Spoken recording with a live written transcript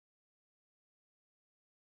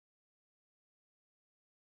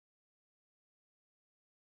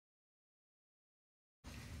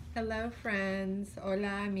Hello friends,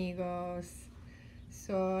 hola amigos.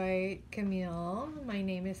 Soy Camille. My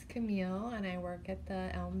name is Camille and I work at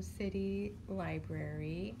the Elm City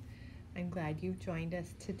Library. I'm glad you've joined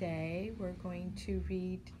us today. We're going to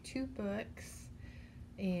read two books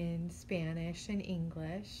in Spanish and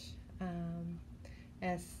English.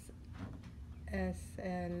 Es, es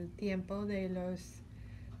el tiempo de los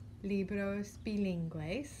libros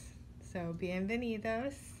bilingües. So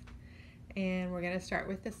bienvenidos. And we're going to start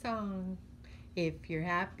with the song. If you're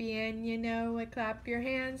happy and you know it, clap your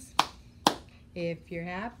hands. If you're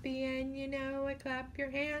happy and you know it, clap your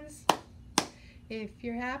hands. If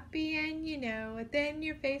you're happy and you know it, then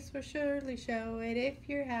your face will surely show it. If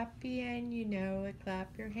you're happy and you know it,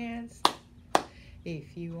 clap your hands.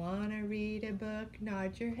 If you want to read a book,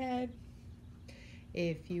 nod your head.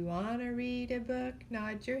 If you want to read a book,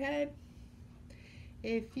 nod your head.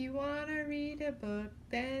 If you want to read a book,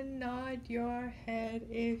 then nod your head.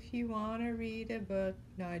 If you want to read a book,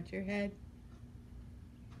 nod your head.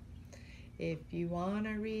 If you want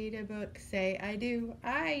to read a book, say I do,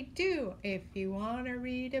 I do. If you want to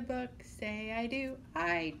read a book, say I do,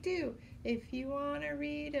 I do. If you want to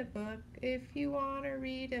read a book, if you want to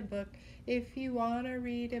read a book, if you want to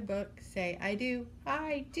read a book, say I do,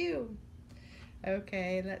 I do.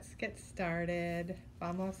 Okay, let's get started.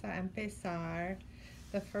 Vamos a empezar.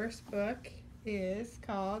 The first book is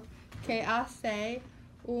called ¿Qué hace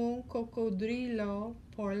un cocodrilo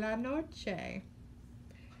por la noche?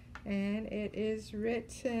 And it is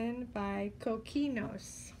written by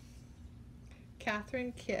Coquinos,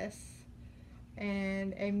 Catherine Kiss,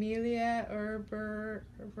 and Emilia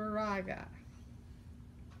Urberaga.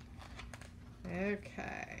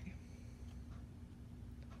 Okay.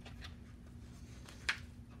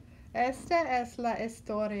 Esta es la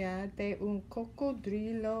historia de un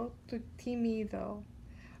cocodrilo tímido.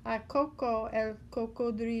 A Coco el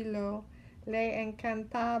cocodrilo le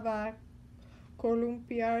encantaba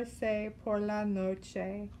columpiarse por la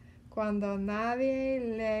noche. Cuando nadie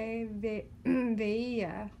le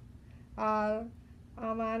veía, al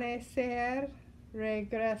amanecer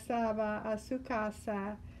regresaba a su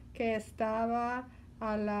casa que estaba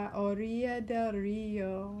a la orilla del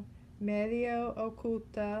río, medio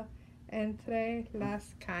oculta entre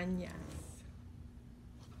las cañas.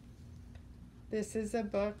 This is a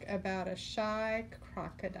book about a shy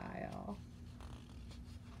crocodile.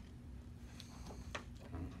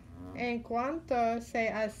 En cuanto se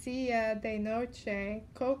hacía de noche,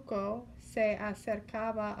 Coco se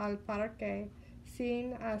acercaba al parque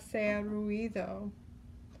sin hacer ruido.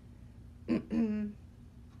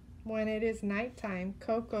 When it is nighttime,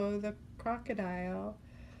 Coco the crocodile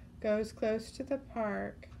goes close to the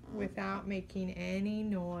park without making any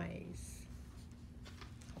noise.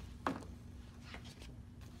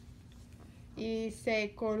 Y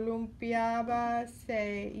se columpiaba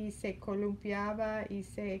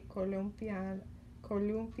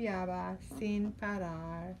sin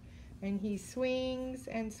parar. And he swings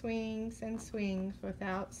and swings and swings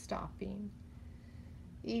without stopping.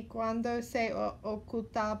 Y cuando se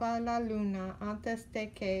ocultaba la luna antes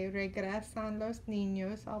de que regresan los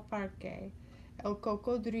niños al parque, el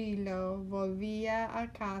cocodrilo volvía a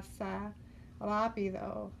casa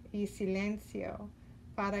rápido y silencio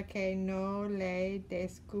para que no le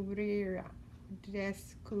descubrieran.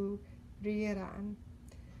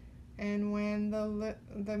 And when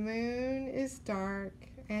the moon is dark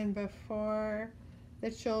and before the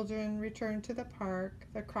children return to the park,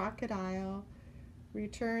 the crocodile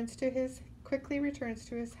quickly returns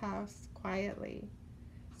to his house quietly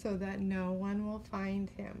so that no one will find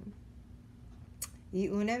him. Y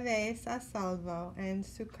una vez a salvo en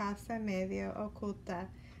su casa medio oculta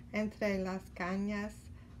entre las cañas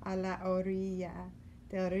a la orilla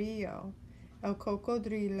del río, el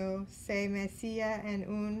cocodrilo se mecía en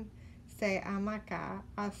un hamaca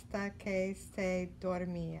hasta que se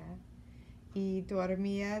dormía, y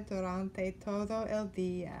dormía durante todo el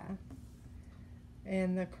día.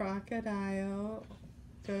 And the crocodile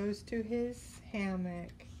goes to his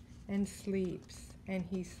hammock and sleeps, and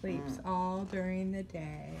he sleeps all during the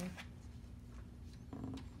day.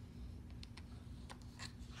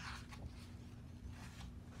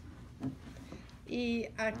 Y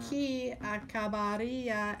aquí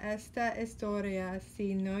acabaría esta historia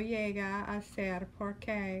si no llega a ser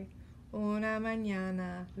porque una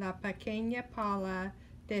mañana la pequeña Paula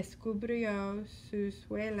descubrió sus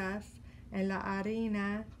huellas en la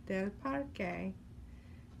arena del parque.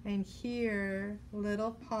 And here,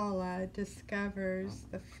 little Paula discovers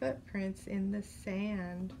the footprints in the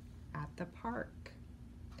sand at the park.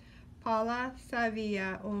 Paula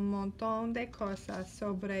sabía un montón de cosas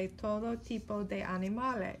sobre todo tipo de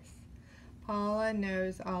animales. Paula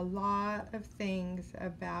knows a lot of things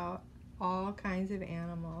about all kinds of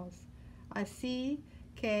animals. Así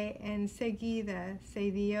que enseguida se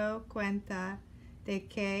dio cuenta de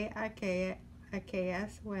que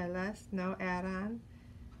aquellas huellas no eran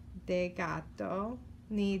de gato,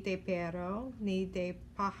 ni de perro, ni de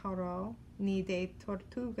pájaro, ni de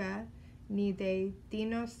tortuga, ni de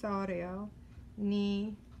dinosaurio,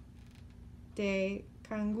 ni de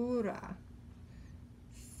canguro.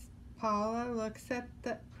 Paula looks at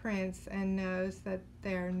the prints and knows that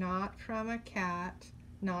they're not from a cat,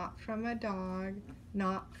 not from a dog,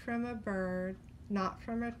 not from a bird, not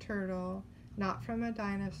from a turtle, not from a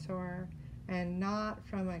dinosaur, and not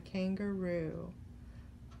from a kangaroo.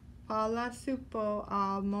 Paula supo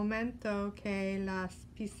al momento que las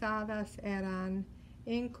pisadas eran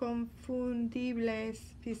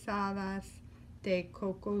inconfundibles pisadas de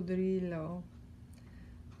cocodrilo.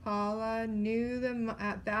 Paula knew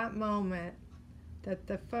at that moment that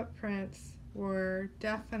the footprints were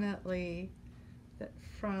definitely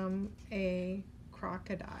from a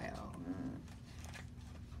crocodile.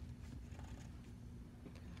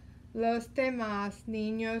 Los demás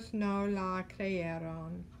niños no la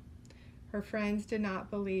creyeron. Her friends did not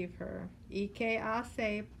believe her. ¿Y qué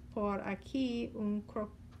hace por aquí un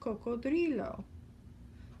cocodrilo?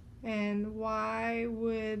 And why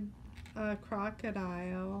would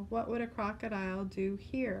what would a crocodile do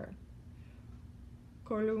here?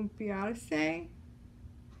 Columpiarse?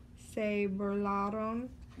 Se burlaron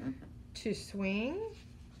to swing?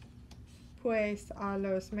 Pues a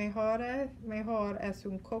los mejor es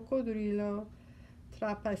un cocodrilo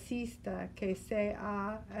trapecista que se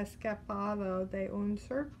ha escapado de un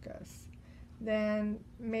circus. Then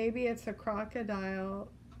maybe it's a crocodile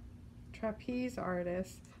trapeze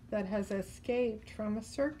artist that has escaped from a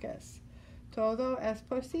circus. Todo es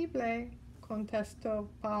posible, contestó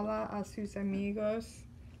Paula a sus amigos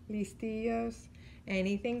listillos.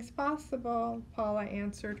 Anything's possible, Paula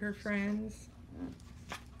answered her friends.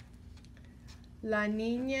 La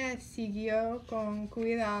niña siguió con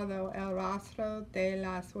cuidado el rastro de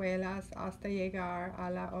las huellas hasta llegar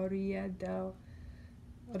a la orilla del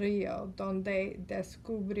río, donde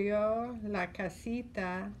descubrió la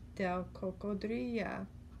casita del cocodrilo.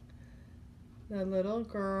 The little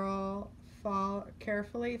girl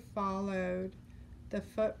carefully followed the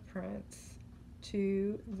footprints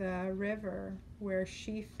to the river, where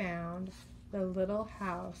she found the little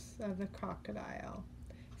house of the crocodile.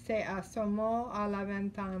 Se asomó a la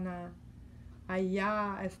ventana.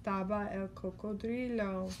 Allá estaba el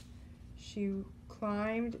cocodrilo. She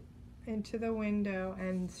climbed into the window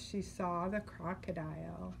and she saw the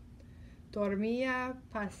crocodile. Dormía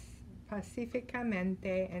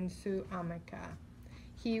pacíficamente en su hamaca.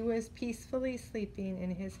 He was peacefully sleeping in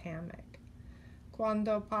his hammock.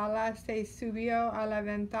 Cuando Paula se subió a la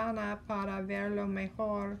ventana para verlo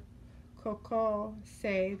mejor, Coco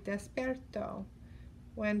se despertó.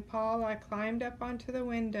 When Paula climbed up onto the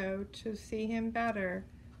window to see him better,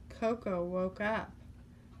 Coco woke up.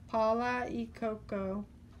 Paula y Coco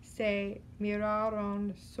se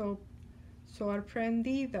miraron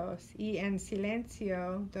sorprendidos y en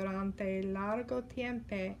silencio durante largo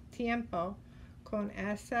tiempo con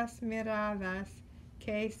esas miradas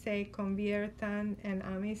que se convierten en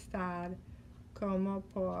amistad como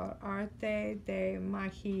por arte de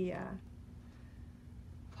magia.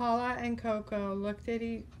 Paula and Coco looked at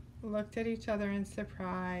each other in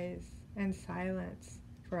surprise and silence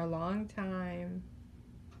for a long time.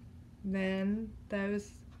 Then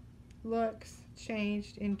those looks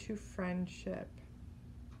changed into friendship.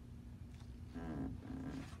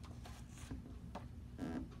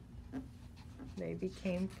 They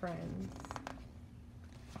became friends.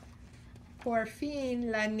 Por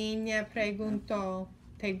fin la niña preguntó,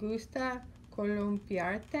 ¿te gusta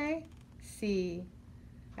columpiarte? Sí.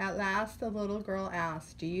 At last the little girl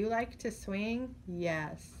asked, do you like to swing?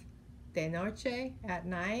 Yes. De noche? At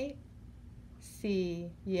night? Sí.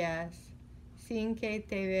 Yes. Sin que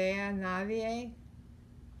te vea nadie?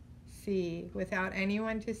 Sí. Without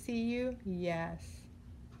anyone to see you? Yes.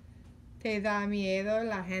 ¿Te da miedo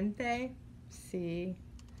la gente? Sí.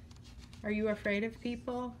 Are you afraid of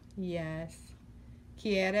people? Yes.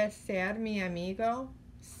 ¿Quieres ser mi amigo?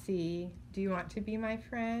 Sí. Do you want to be my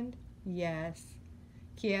friend? Yes.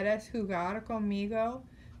 ¿Quieres jugar conmigo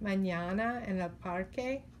mañana en el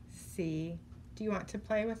parque? Sí. Do you want to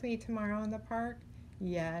play with me tomorrow in the park?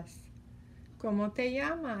 Yes. ¿Cómo te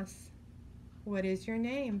llamas? What is your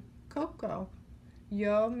name? Coco.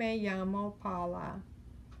 Yo me llamo Paula.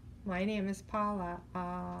 My name is Paula.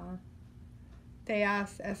 ¿Te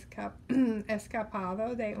has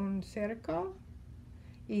escapado de un circo?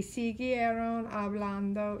 Y siguieron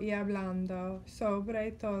hablando y hablando,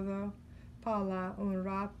 sobre todo para un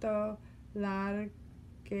rato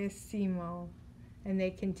larguísimo. And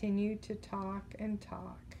they continued to talk and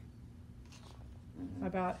talk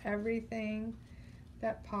about everything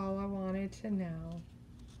that Paula wanted to know.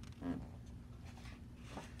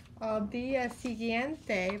 Al día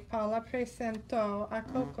siguiente, Paula presentó a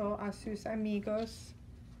Coco a sus amigos.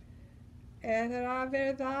 Era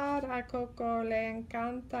verdad, a Coco le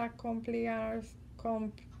encanta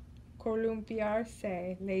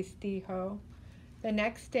columpiarse, les dijo. The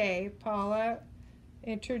next day, Paula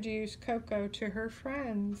introduced Coco to her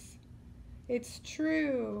friends. It's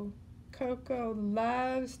true, Coco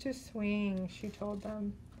loves to swing, she told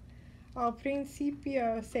them. Al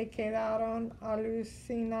principio se quedaron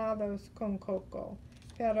alucinados con Coco,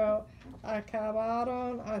 pero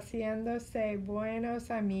acabaron haciéndose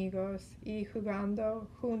buenos amigos y jugando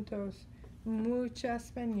juntos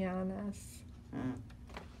muchas mañanas.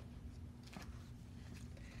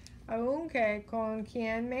 Aunque con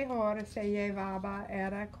quien mejor se llevaba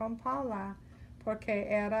era con Paula, porque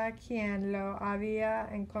era quien lo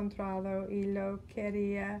había encontrado y lo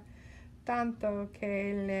quería tanto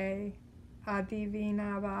que le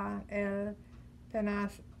adivinaba el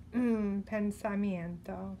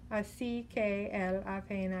pensamiento, así que él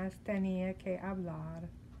apenas tenía que hablar.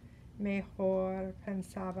 Mejor,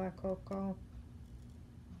 pensaba Coco.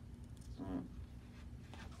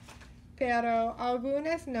 Pero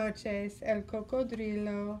algunas noches el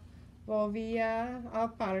cocodrilo volvía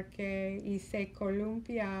al parque y se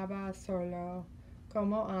columpiaba solo,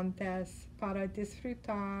 como antes, para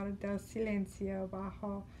disfrutar del silencio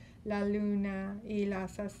bajo la luna y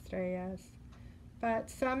las estrellas.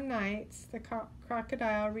 But some nights the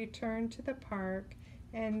crocodile returned to the park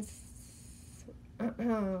and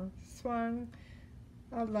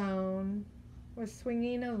was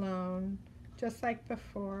swinging alone, just like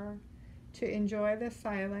before, to enjoy the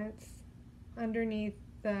silence underneath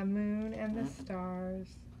the moon and the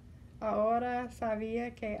stars. Ahora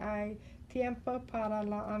sabía que hay tiempo para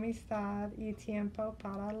la amistad y tiempo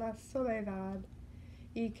para la soledad,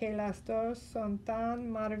 y que las dos son tan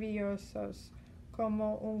maravillosos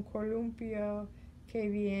como un columpio que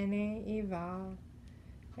viene y va.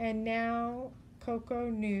 And now Coco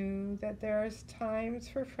knew that there's times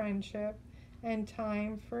for friendship and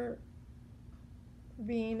time for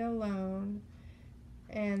being alone,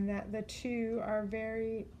 and that the two are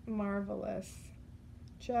very marvelous,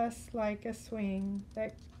 just like a swing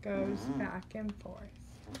that goes back and forth.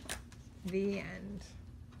 The end.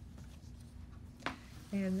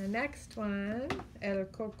 And the next one, El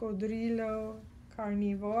Cocodrilo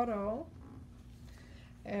Carnívoro,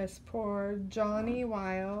 is por Johnny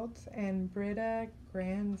Wild and Britta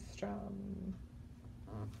Grandstrom.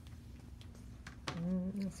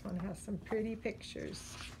 This one has some pretty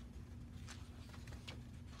pictures.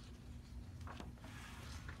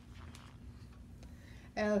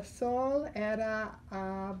 El sol era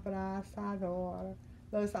abrasador.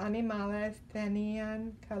 Los animales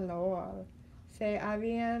tenían calor. Se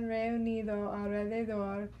habían reunido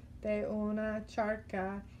alrededor de una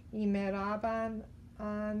charca y miraban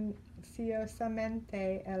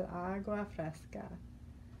ansiosamente el agua fresca.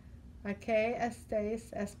 ¿A qué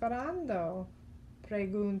estáis esperando?,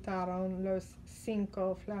 preguntaron los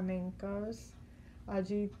 5 flamencos,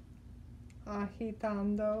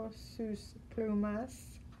 agitando sus plumas.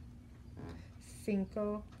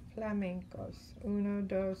 5 flamencos. 1,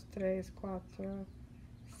 2, 3, 4,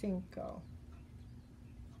 5.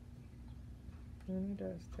 1,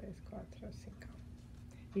 2, 3, 4, 5.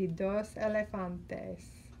 Y 2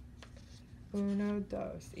 elefantes. 1,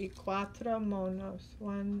 2. Y 4 monos.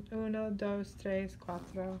 1, 2, 3,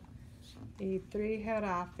 4. Y 3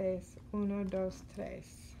 jirafes. 1, 2,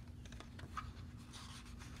 3.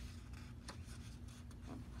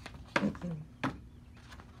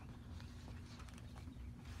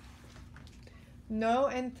 No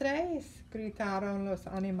entréis, gritaron los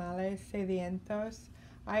animales sedientos.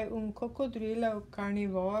 Hay un cocodrilo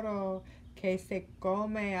carnívoro que se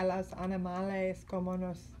come a los animales como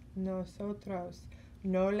nosotros.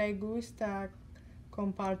 No le gusta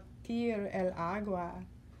compartir el agua.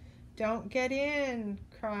 Don't get in,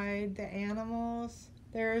 cried the animals.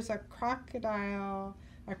 There's a crocodile,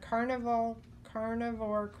 a carnivore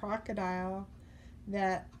crocodile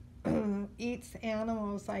that eats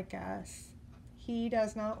animals like us. He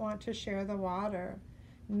does not want to share the water.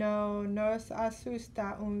 No nos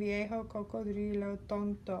asusta un viejo cocodrilo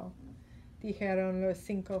tonto, dijeron los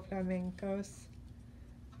 5 flamencos.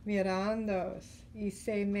 mirándoos, y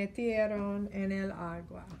se metieron en el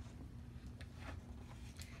agua.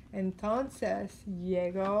 Entonces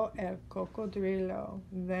llegó el cocodrilo.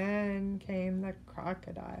 Then came the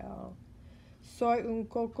crocodile. Soy un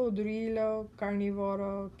cocodrilo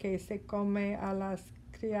carnívoro que se come a las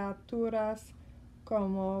criaturas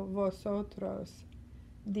como vosotros,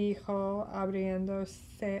 dijo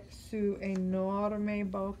abriéndose su enorme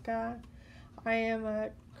boca. I am a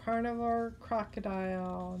carnivore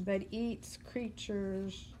crocodile that eats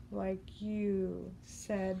creatures like you,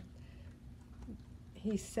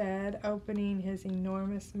 he said, opening his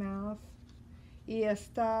enormous mouth. Y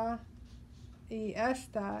esta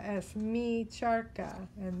es mi charca,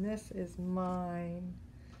 and this is mine.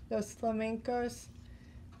 Los flamencos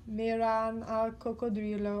miran al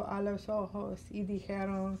cocodrilo a los ojos y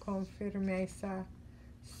dijeron con firmeza: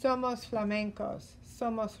 somos flamencos,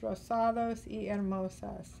 somos rosados y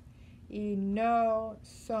hermosas, y no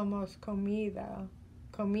somos comida.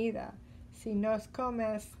 Si nos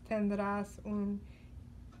comes, tendrás un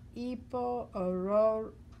hipo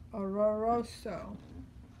horroroso.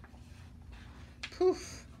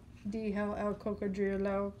 Puf, dijo el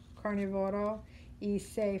cocodrilo carnívoro y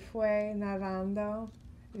se fue nadando.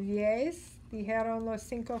 ¿Ves? Dijeron los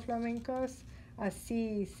 5 flamencos.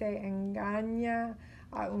 Así se engaña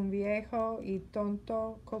a un viejo y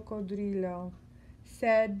tonto cocodrilo.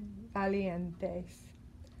 Sed valientes.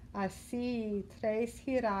 Así 3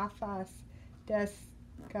 jirafas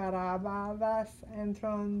descarabadas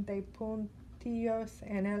entraron de puntillos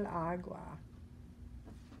en el agua.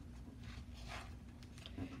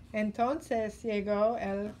 Entonces llegó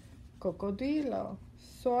el cocodrilo.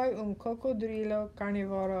 Soy un cocodrilo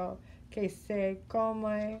carnívoro que se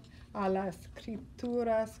come a las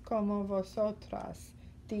criaturas como vosotras,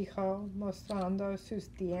 dijo, mostrando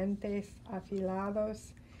sus dientes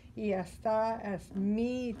afilados, y esta es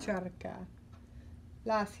mi charca.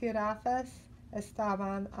 Las jirafas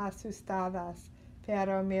estaban asustadas,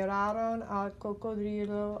 pero miraron al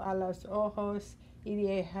cocodrilo a los ojos y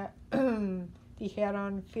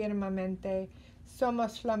dijeron firmemente: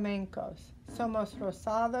 somos flamencos, somos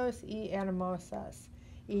rosados y hermosas,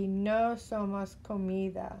 y no somos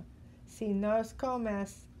comida. Si nos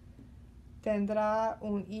comes, tendrá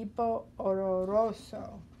un hipo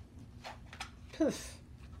horroroso. Puf,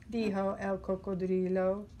 dijo el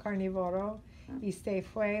cocodrilo carnívoro y se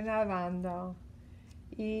fue nadando.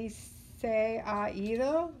 ¿Y se ha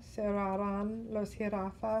ido? ¿Cerrarán los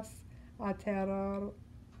jirafas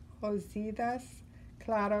aterrorizadas?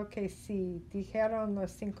 Claro que sí, dijeron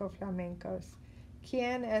los 5 flamencos.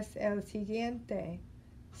 ¿Quién es el siguiente?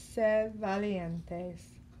 Sed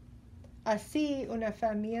valientes. Así una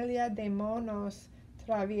familia de monos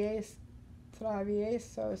traviesos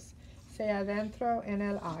se adentró en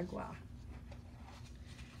el agua.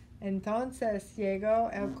 Entonces llegó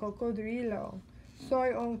el cocodrilo.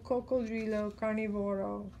 Soy un cocodrilo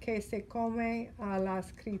carnívoro que se come a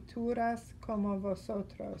las criaturas como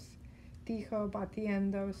vosotros, dijo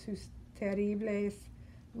batiendo sus terribles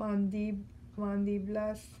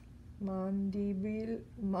mandíbulas.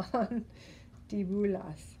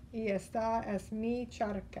 Y esta es mi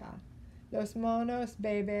charca. Los monos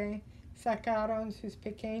bebé sacaron sus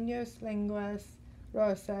pequeñas lenguas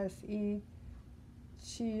rosas y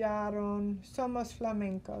chillaron: somos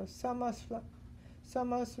flamencos, somos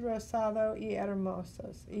rosados y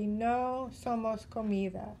hermosos, y no somos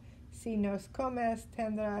comida. Si nos comes,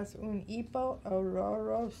 tendrás un hipo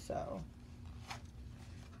horroroso.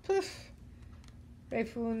 Puf,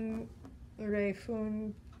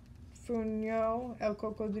 refunfuñó el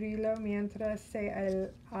cocodrilo mientras se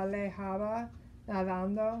alejaba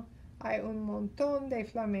nadando. Hay un montón de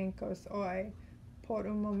flamencos hoy. Por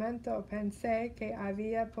un momento pensé que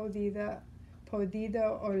había podido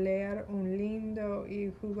oler un lindo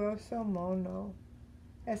y jugoso mono.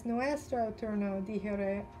 Es nuestro turno,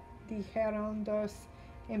 dijeron 2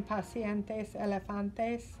 impacientes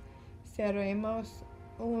elefantes. Seremos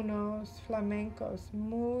unos flamencos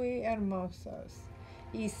muy hermosos,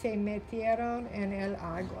 y se metieron en el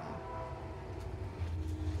agua.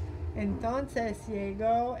 Entonces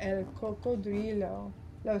llegó el cocodrilo.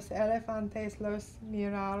 Los elefantes los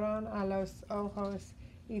miraron a los ojos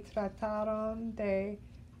y trataron de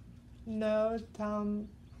no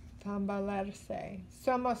tambalearse.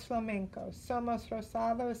 Somos flamencos, somos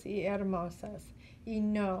rosados y hermosas. Y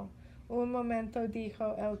no. Un momento,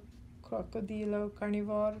 dijo el crocodilo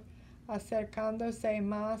carnívoro, acercándose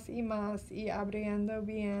más y abriendo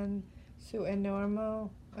bien su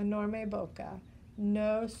enorme boca.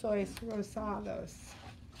 No sois rosados.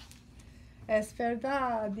 Es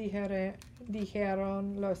verdad,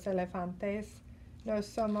 dijeron los elefantes. No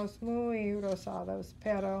somos muy rosados,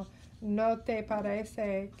 pero ¿no te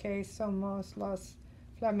parece que somos los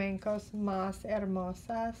flamencos más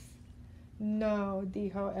hermosas? No,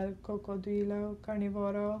 dijo el cocodrilo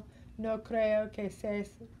carnívoro, no creo que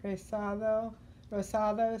seas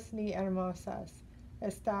rosados ni hermosas.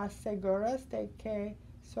 ¿Estás seguros de que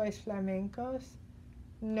sois flamencos?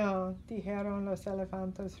 No, dijeron los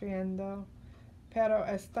elefantes riendo, pero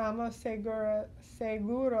estamos seguros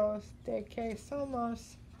de que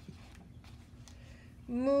somos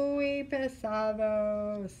muy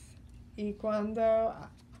pesados. Y cuando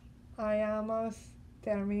hayamos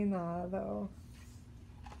terminado,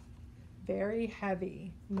 very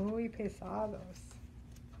heavy, muy pesados,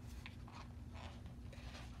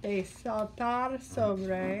 they saltar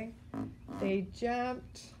sobre, they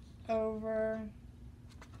jumped over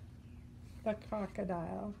the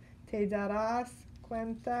crocodile. Te darás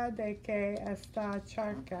cuenta de que esta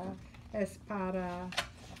charca es para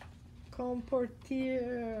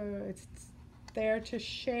compartir. It's there to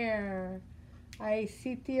share. ¿Hay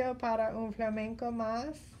sitio para un flamenco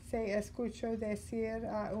más? Se escuchó decir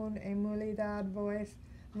a una emulada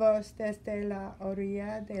voz desde la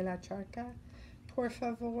orilla de la charca. Por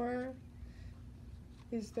favor,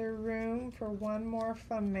 is there room for one more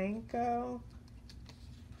flamenco?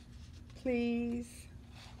 Please.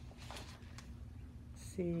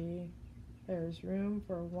 See, there's room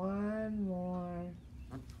for one more.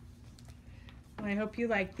 I hope you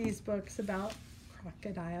like these books about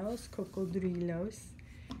crocodiles, cocodrilos,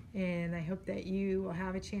 and I hope that you will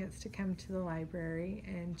have a chance to come to the library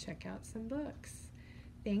and check out some books.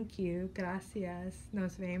 Thank you. Gracias.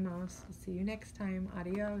 Nos vemos. See you next time.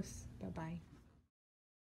 Adios. Bye-bye.